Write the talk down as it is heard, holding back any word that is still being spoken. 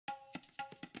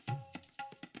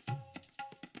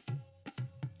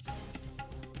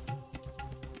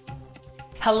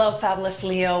Hello, fabulous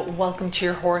Leo. Welcome to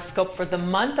your horoscope for the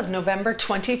month of November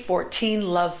 2014,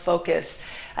 Love Focus.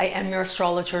 I am your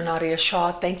astrologer, Nadiya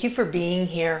Shah. Thank you for being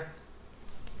here.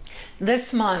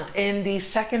 This month, in the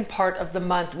second part of the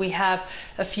month, we have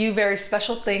a few very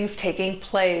special things taking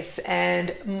place,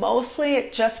 and mostly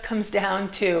it just comes down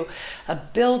to a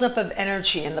buildup of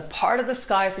energy in the part of the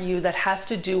sky for you that has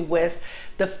to do with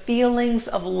the feelings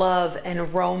of love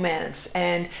and romance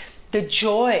and the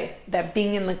joy that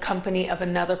being in the company of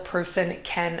another person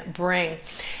can bring.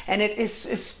 And it is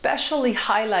especially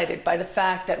highlighted by the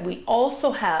fact that we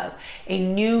also have a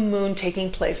new moon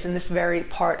taking place in this very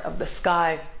part of the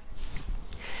sky.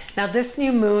 Now, this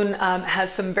new moon has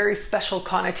some very special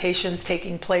connotations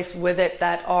taking place with it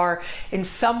that are in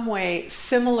some way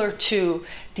similar to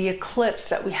the eclipse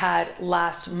that we had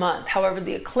last month. However,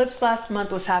 the eclipse last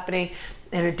month was happening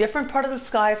in a different part of the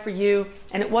sky for you,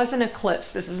 and it was an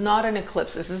eclipse. This is not an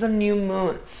eclipse. This is a new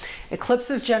moon.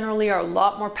 Eclipses generally are a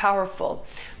lot more powerful,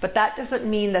 but that doesn't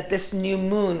mean that this new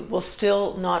moon will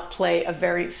still not play a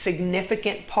very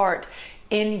significant part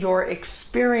in your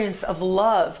experience of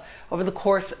love over the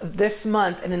course of this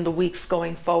month and in the weeks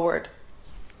going forward.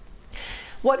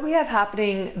 What we have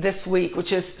happening this week,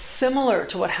 which is similar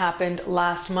to what happened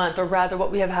last month, or rather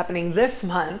what we have happening this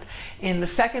month in the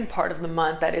second part of the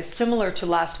month that is similar to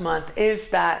last month,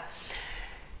 is that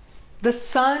the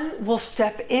sun will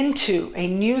step into a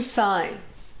new sign,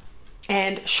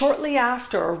 and shortly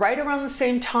after, or right around the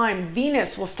same time,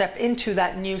 Venus will step into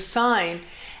that new sign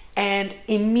and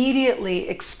immediately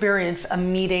experience a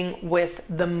meeting with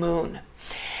the moon.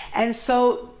 And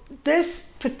so this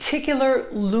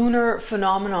particular lunar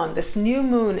phenomenon, this new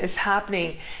moon, is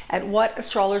happening at what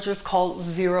astrologers call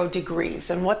 0 degrees.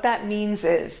 And what that means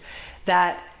is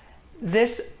that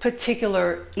this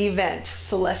particular event,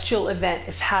 celestial event,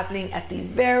 is happening at the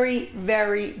very,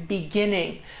 very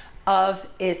beginning of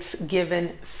its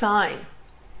given sign.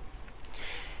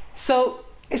 So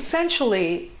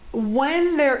essentially,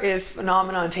 when there is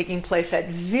phenomenon taking place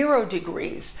at 0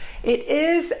 degrees, it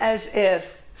is as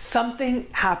if something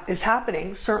is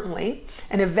happening, certainly.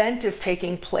 An event is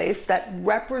taking place that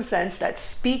represents, that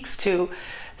speaks to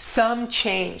some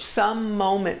change, some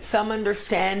moment, some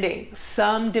understanding,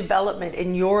 some development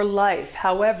in your life.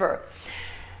 However,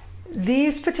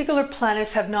 these particular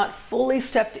planets have not fully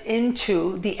stepped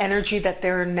into the energy that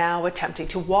they're now attempting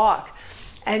to walk.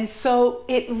 And so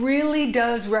it really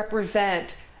does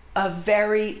represent a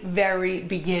very, very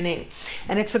beginning.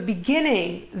 And it's a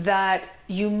beginning that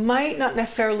you might not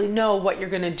necessarily know what you're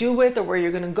going to do with, or where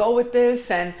you're going to go with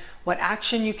this, and what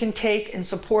action you can take in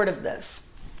support of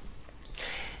this.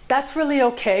 That's really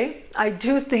okay. I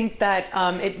do think that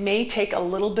it may take a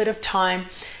little bit of time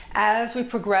as we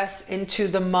progress into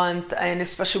the month, and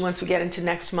especially once we get into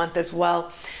next month as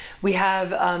well. We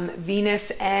have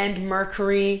Venus and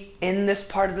Mercury in this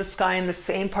part of the sky, in the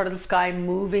same part of the sky,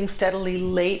 moving steadily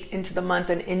late into the month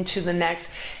and into the next.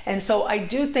 And so I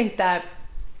do think that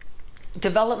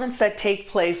developments that take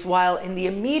place while in the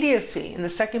immediacy, in the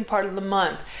second part of the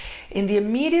month, in the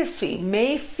immediacy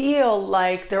may feel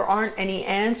like there aren't any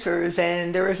answers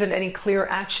and there isn't any clear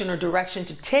action or direction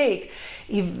to take.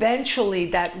 Eventually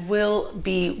that will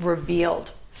be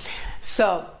revealed.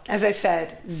 So, as I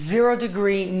said, 0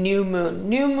 degree new moon.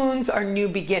 New moons are new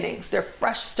beginnings. They're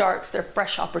fresh starts. They're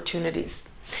fresh opportunities.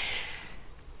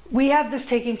 We have this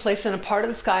taking place in a part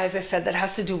of the sky, as I said, that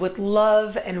has to do with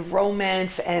love and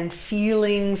romance and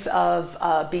feelings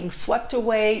of being swept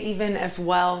away even as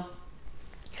well.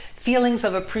 Feelings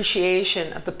of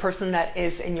appreciation of the person that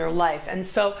is in your life. And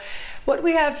so what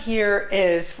we have here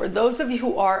is, for those of you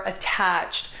who are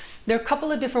attached, there are a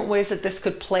couple of different ways that this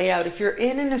could play out. If you're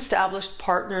in an established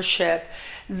partnership,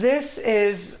 this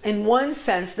is, in one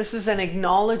sense, this is an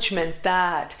acknowledgement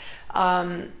that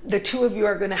the two of you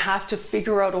are going to have to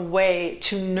figure out a way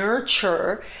to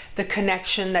nurture the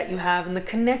connection that you have and the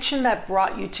connection that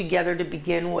brought you together to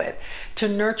begin with, to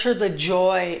nurture the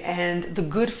joy and the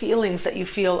good feelings that you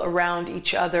feel around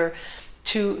each other,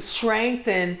 to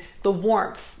strengthen the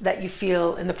warmth that you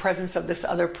feel in the presence of this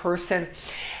other person,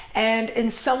 and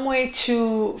in some way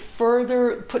to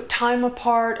further put time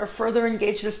apart or further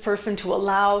engage this person to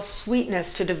allow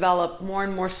sweetness to develop, more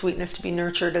and more sweetness to be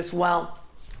nurtured as well.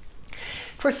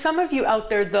 For some of you out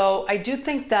there, though, I do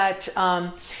think that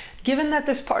given that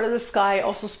this part of the sky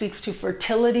also speaks to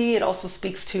fertility, it also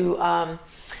speaks to an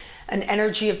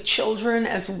energy of children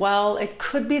as well, it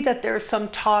could be that there's some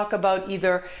talk about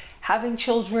either having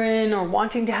children or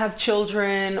wanting to have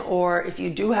children, or if you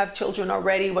do have children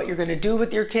already, what you're going to do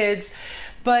with your kids.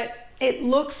 But it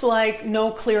looks like no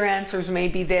clear answers may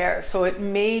be there. So it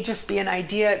may just be an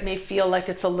idea. It may feel like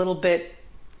it's a little bit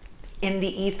in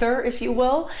the ether, if you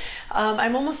will.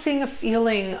 I'm almost seeing a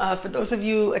feeling for those of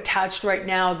you attached right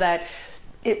now that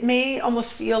it may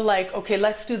almost feel like, okay,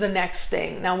 let's do the next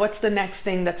thing. Now, what's the next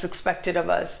thing that's expected of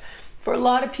us? For a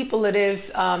lot of people, it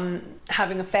is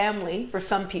having a family for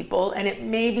some people, and it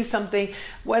may be something,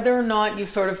 whether or not you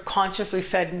sort of consciously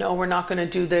said, no, we're not going to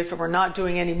do this, or we're not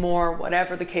doing any more,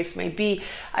 whatever the case may be.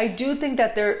 I do think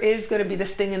that there is going to be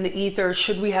this thing in the ether.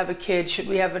 Should we have a kid? Should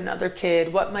we have another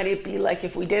kid? What might it be like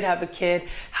if we did have a kid?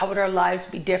 How would our lives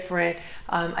be different?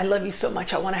 I love you so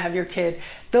much, I want to have your kid.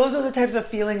 Those are the types of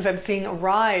feelings I'm seeing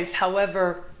arise.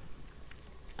 However,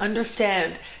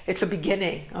 understand it's a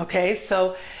beginning, okay?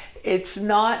 So it's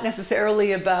not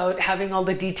necessarily about having all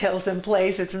the details in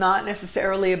place. It's not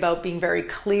necessarily about being very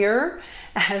clear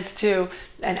as to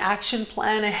an action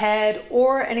plan ahead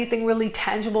or anything really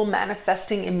tangible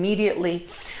manifesting immediately.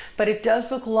 But it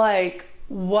does look like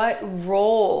what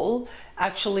role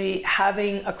actually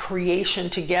having a creation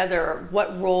together,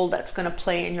 what role that's going to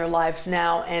play in your lives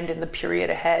now and in the period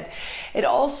ahead. It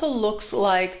also looks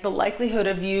like the likelihood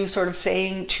of you sort of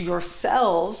saying to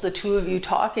yourselves, the two of you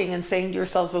talking and saying to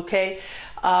yourselves, okay,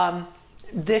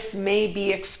 this may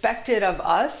be expected of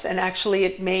us, and actually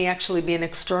it may actually be an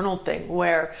external thing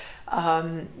where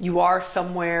you are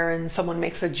somewhere and someone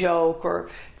makes a joke, or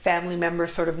family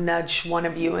members sort of nudge one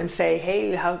of you and say,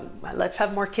 hey, let's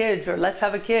have more kids, or let's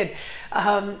have a kid.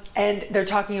 And they're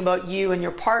talking about you and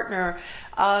your partner.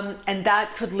 And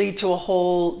that could lead to a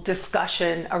whole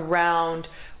discussion around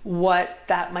what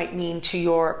that might mean to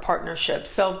your partnership.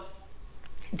 So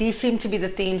these seem to be the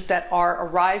themes that are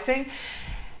arising.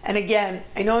 And again,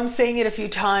 I know I'm saying it a few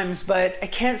times, but I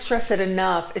can't stress it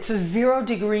enough. It's a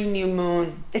 0-degree new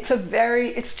moon. It's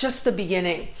just the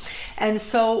beginning. And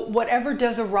so whatever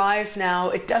does arise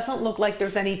now, it doesn't look like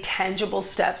there's any tangible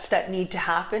steps that need to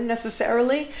happen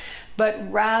necessarily,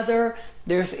 but rather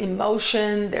there's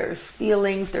emotion, there's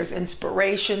feelings, there's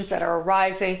inspirations that are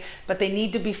arising, but they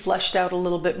need to be fleshed out a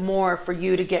little bit more for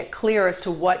you to get clear as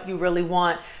to what you really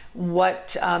want,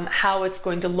 how it's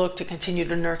going to look to continue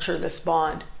to nurture this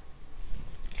bond.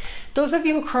 Those of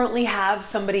you who currently have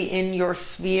somebody in your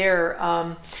sphere,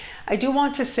 I do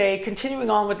want to say, continuing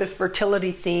on with this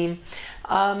fertility theme,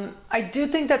 I do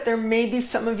think that there may be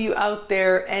some of you out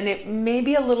there, and it may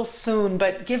be a little soon,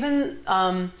 but given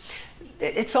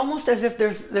it's almost as if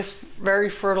there's this very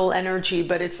fertile energy,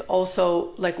 but it's also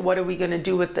like, what are we going to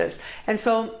do with this? And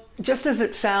so just as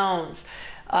it sounds,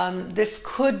 this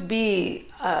could be,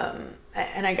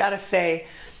 and I gotta say,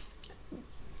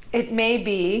 it may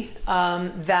be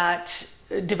that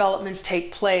developments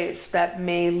take place that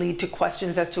may lead to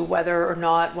questions as to whether or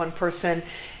not one person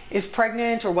is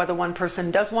pregnant, or whether one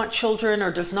person does want children or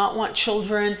does not want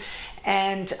children.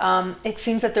 And it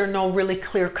seems that there are no really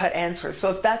clear-cut answers. So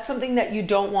if that's something that you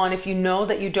don't want, if you know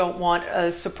that you don't want a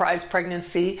surprise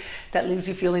pregnancy that leaves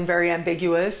you feeling very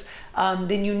ambiguous,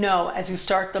 then you know as you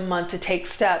start the month to take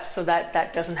steps so that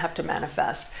that doesn't have to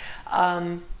manifest.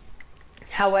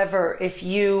 However, if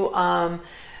you are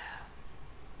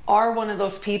one of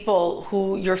those people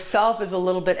who yourself is a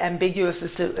little bit ambiguous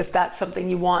as to if that's something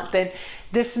you want, then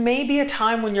this may be a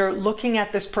time when you're looking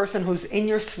at this person who's in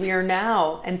your sphere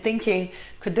now and thinking,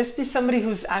 could this be somebody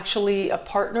who's actually a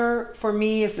partner for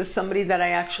me? Is this somebody that I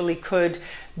actually could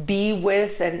be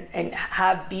with and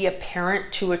be a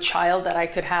parent to a child that I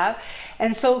could have?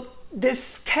 And so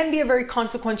this can be a very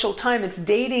consequential time. It's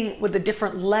dating with a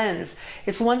different lens.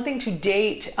 It's one thing to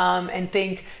date and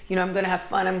think, you know, I'm going to have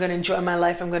fun, I'm going to enjoy my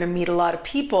life, I'm going to meet a lot of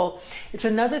people. It's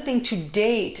another thing to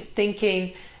date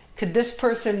thinking, could this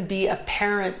person be a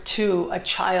parent to a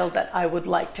child that I would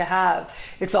like to have?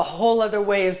 It's a whole other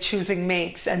way of choosing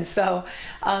mates. And so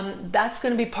that's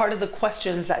going to be part of the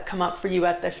questions that come up for you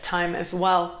at this time as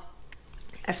well,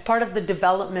 as part of the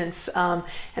developments and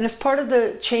as part of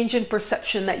the change in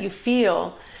perception that you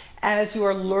feel as you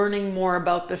are learning more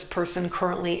about this person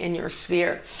currently in your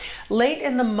sphere. Late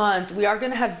in the month, we are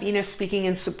going to have Venus speaking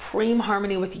in supreme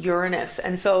harmony with Uranus.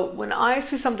 And so when I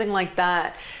see something like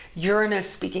that, Uranus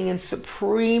speaking in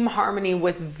supreme harmony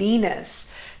with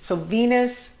Venus, so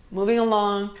Venus moving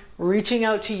along, reaching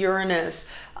out to Uranus.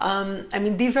 I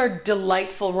mean, these are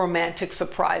delightful romantic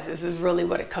surprises is really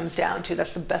what it comes down to.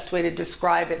 That's the best way to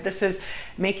describe it. This is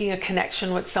making a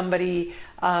connection with somebody,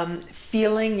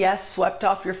 feeling, yes, swept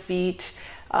off your feet,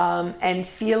 and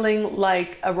feeling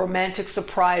like a romantic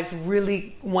surprise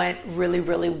really went really,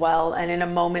 really well. And in a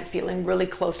moment, feeling really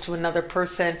close to another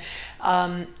person,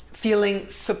 feeling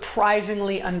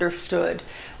surprisingly understood.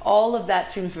 All of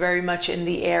that seems very much in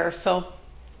the air. So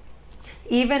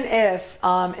even if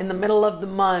in the middle of the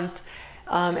month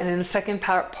and in the second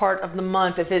part of the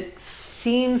month, if it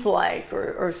seems like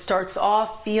or starts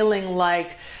off feeling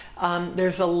like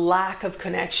there's a lack of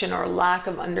connection or lack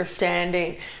of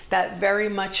understanding, that very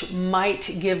much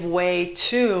might give way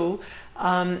to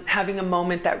having a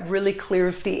moment that really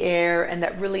clears the air and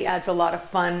that really adds a lot of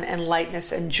fun and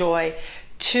lightness and joy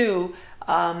to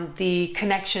the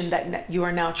connection that you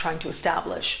are now trying to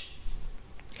establish.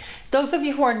 Those of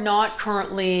you who are not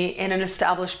currently in an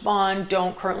established bond,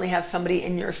 don't currently have somebody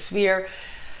in your sphere,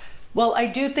 well, I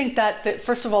do think that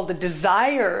first of all, the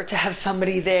desire to have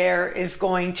somebody there is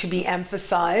going to be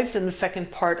emphasized in the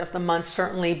second part of the month,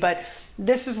 certainly. But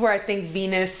this is where I think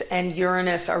Venus and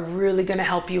Uranus are really going to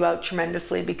help you out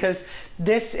tremendously, because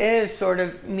this is sort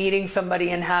of meeting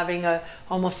somebody and having a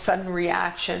almost sudden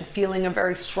reaction, feeling a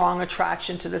very strong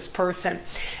attraction to this person.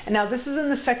 And now this is in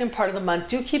the second part of the month.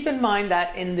 Do keep in mind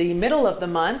that in the middle of the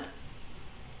month,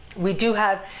 we do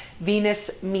have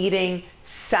Venus meeting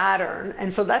Saturn,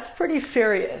 and so that's pretty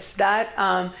serious.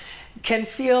 That can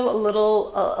feel a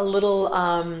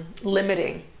little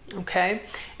limiting, okay?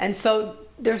 And so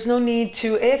there's no need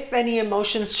to, if any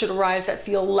emotions should arise that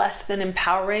feel less than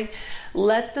empowering,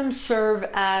 let them serve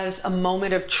as a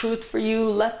moment of truth for you.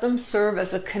 Let them serve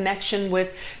as a connection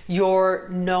with your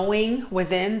knowing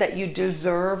within that you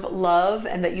deserve love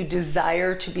and that you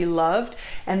desire to be loved,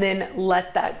 and then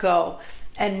let that go.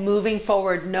 And moving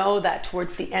forward, know that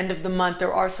towards the end of the month,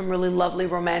 there are some really lovely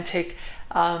romantic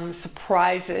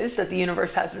surprises that the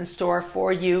universe has in store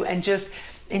for you, and just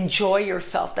enjoy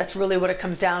yourself. That's really what it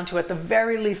comes down to. At the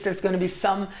very least, there's going to be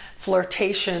some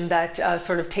flirtation that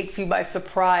sort of takes you by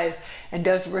surprise and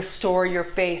does restore your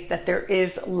faith that there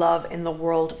is love in the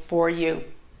world for you.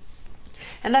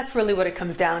 And that's really what it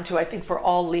comes down to, I think, for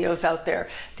all Leos out there.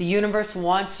 The universe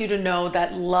wants you to know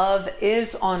that love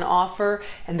is on offer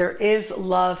and there is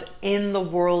love in the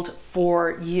world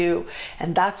for you.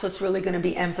 And that's what's really going to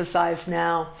be emphasized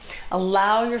now.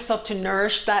 Allow yourself to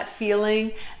nourish that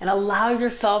feeling and allow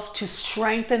yourself to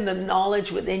strengthen the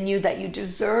knowledge within you that you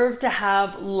deserve to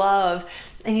have love.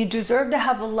 And you deserve to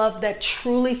have a love that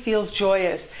truly feels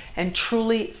joyous and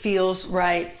truly feels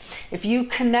right. If you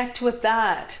connect with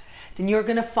that, then you're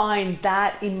going to find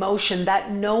that emotion,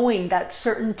 that knowing, that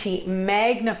certainty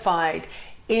magnified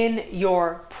in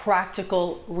your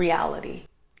practical reality.